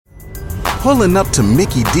Pulling up to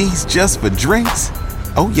Mickey D's just for drinks?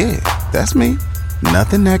 Oh yeah, that's me.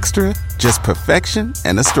 Nothing extra, just perfection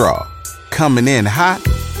and a straw. Coming in hot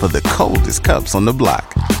for the coldest cups on the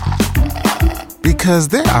block. Because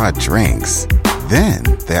there are drinks. Then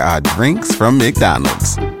there are drinks from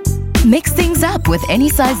McDonald's. Mix things up with any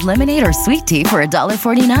size lemonade or sweet tea for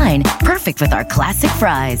 $1.49. Perfect with our classic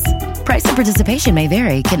fries. Price and participation may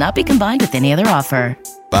vary. Cannot be combined with any other offer.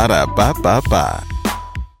 Ba-da-ba-ba-ba.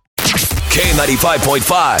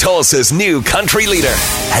 K95.5, Tulsa's new country leader.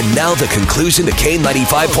 And now the conclusion to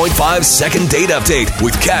K95.5's second date update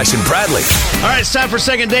with Cash and Bradley. All right, it's time for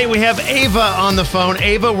second date. We have Ava on the phone.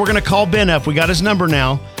 Ava, we're going to call Ben up. We got his number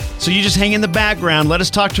now. So you just hang in the background. Let us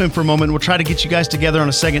talk to him for a moment. We'll try to get you guys together on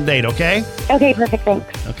a second date, okay? Okay, perfect.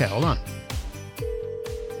 Thanks. Okay, hold on.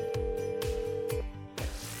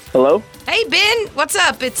 Hello? Hey, Ben. What's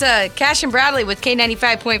up? It's Cash and Bradley with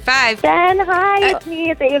K95.5. Ben, hi. It's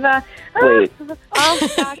me. It's Ava. Wait.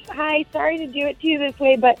 Oh, gosh. Hi. Sorry to do it to you this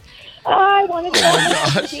way, but I wanted to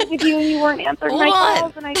go date with you, and you weren't answering my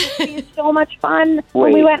calls, and I just had so much fun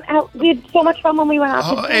when we went out. We had so much fun when we went out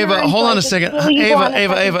to dinner. Ava, hold on a second. Really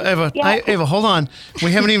Ava. Yeah. Ava, hold on.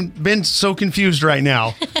 We haven't even been so confused right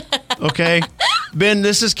now. Okay? Ben,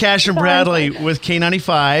 this is Cash and Bradley with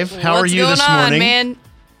K95. How are you this morning? What's going on, man?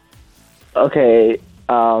 Okay,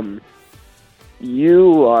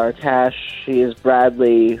 you are Cash, she is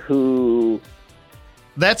Bradley, who...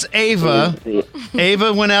 That's Ava.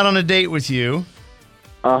 Ava went out on a date with you.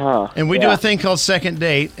 Uh-huh. And we do a thing called second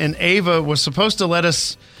date, and Ava was supposed to let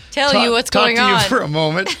us Tell you what's going talk on. to you for a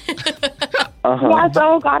moment. Yes,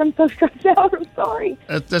 oh, God, I'm so stressed out. I'm sorry.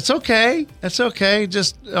 That's okay. That's okay.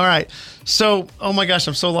 Just, all right. So, oh my gosh,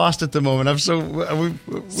 I'm so lost at the moment. I'm so...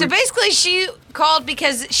 So basically, she called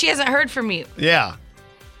because she hasn't heard from you. Yeah.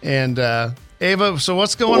 And, Ava, so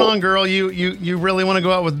what's going on, girl? You really want to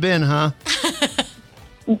go out with Ben, huh?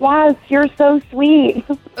 Yes, you're so sweet.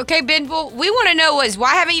 Okay, Ben, well, we want to know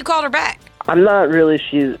why haven't you called her back? I'm not really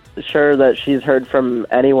sure that she's heard from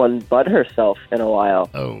anyone but herself in a while.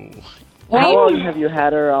 Oh. How long have you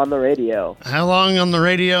had her on the radio? How long on the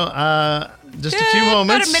radio? Just a few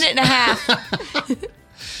moments. About a minute and a half.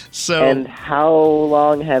 So. And how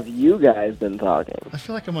long have you guys been talking? I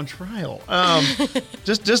feel like I'm on trial.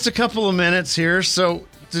 Just a couple of minutes here. So,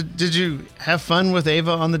 did you have fun with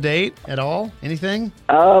Ava on the date at all? Anything?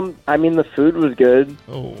 I mean, the food was good.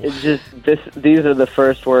 Oh. It's just these are the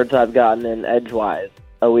first words I've gotten in edgewise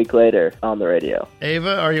a week later on the radio.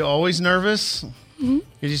 Ava, are you always nervous? Mm-hmm.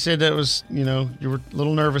 You said that was, you were a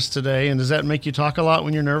little nervous today, and does that make you talk a lot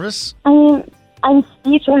when you're nervous? I'm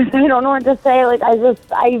speechless. I don't know what to say.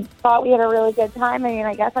 I thought we had a really good time. I mean,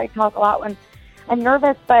 I guess I talk a lot when I'm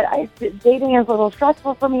nervous, but dating is a little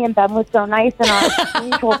stressful for me, and Ben was so nice, and our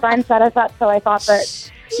mutual friend set us up, so I thought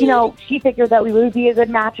that, she figured that we would be a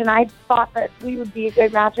good match, and I thought that we would be a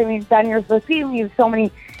good match. I mean, Ben, you're so sweet, and we have so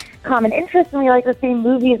many common interests, and we like the same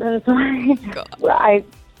movies, and so I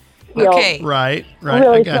feel right.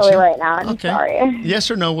 really I got silly you. right now. I'm sorry. Yes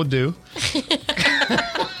or no will do.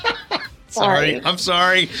 Sorry. I'm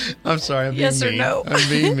sorry. I'm being yes mean. Or no? I'm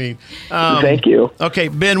being mean. Thank you. Okay,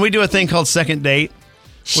 Ben, we do a thing called second date.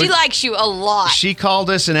 She likes you a lot. She called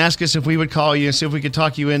us and asked us if we would call you and see if we could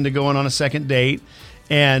talk you into going on a second date.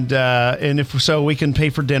 And if so, we can pay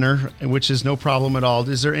for dinner, which is no problem at all.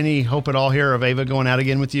 Is there any hope at all here of Ava going out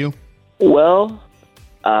again with you? Well,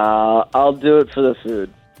 I'll do it for the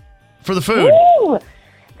food. For the food? Woo!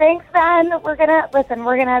 Thanks, Ben. We're gonna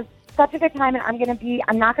have such a good time, and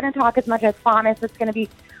I'm not gonna talk as much as promised.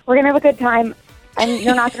 We're gonna have a good time, and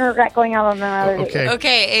you're not gonna regret going out on another date.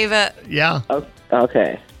 Okay, Ava. Yeah.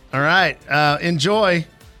 Okay. All right. Enjoy.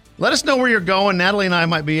 Let us know where you're going. Natalie and I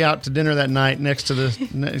might be out to dinner that night next to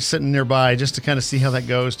sitting nearby just to kind of see how that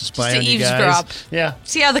goes, to spy on you guys. Eavesdrop. Yeah.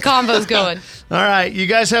 See how the combo's going. All right. You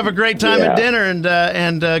guys have a great time at dinner,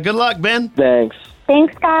 and good luck, Ben. Thanks.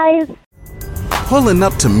 Thanks, guys. Pulling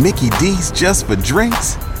up to Mickey D's just for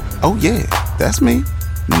drinks? Oh yeah, that's me.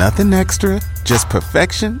 Nothing extra, just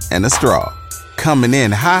perfection and a straw. Coming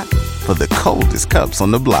in hot for the coldest cups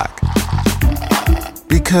on the block.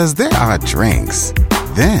 Because there are drinks.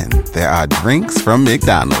 Then there are drinks from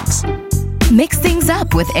McDonald's. Mix things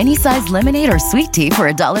up with any size lemonade or sweet tea for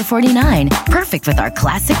 $1.49. Perfect with our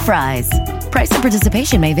classic fries. Price and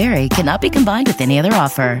participation may vary. Cannot be combined with any other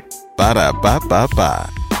offer. Ba-da-ba-ba-ba.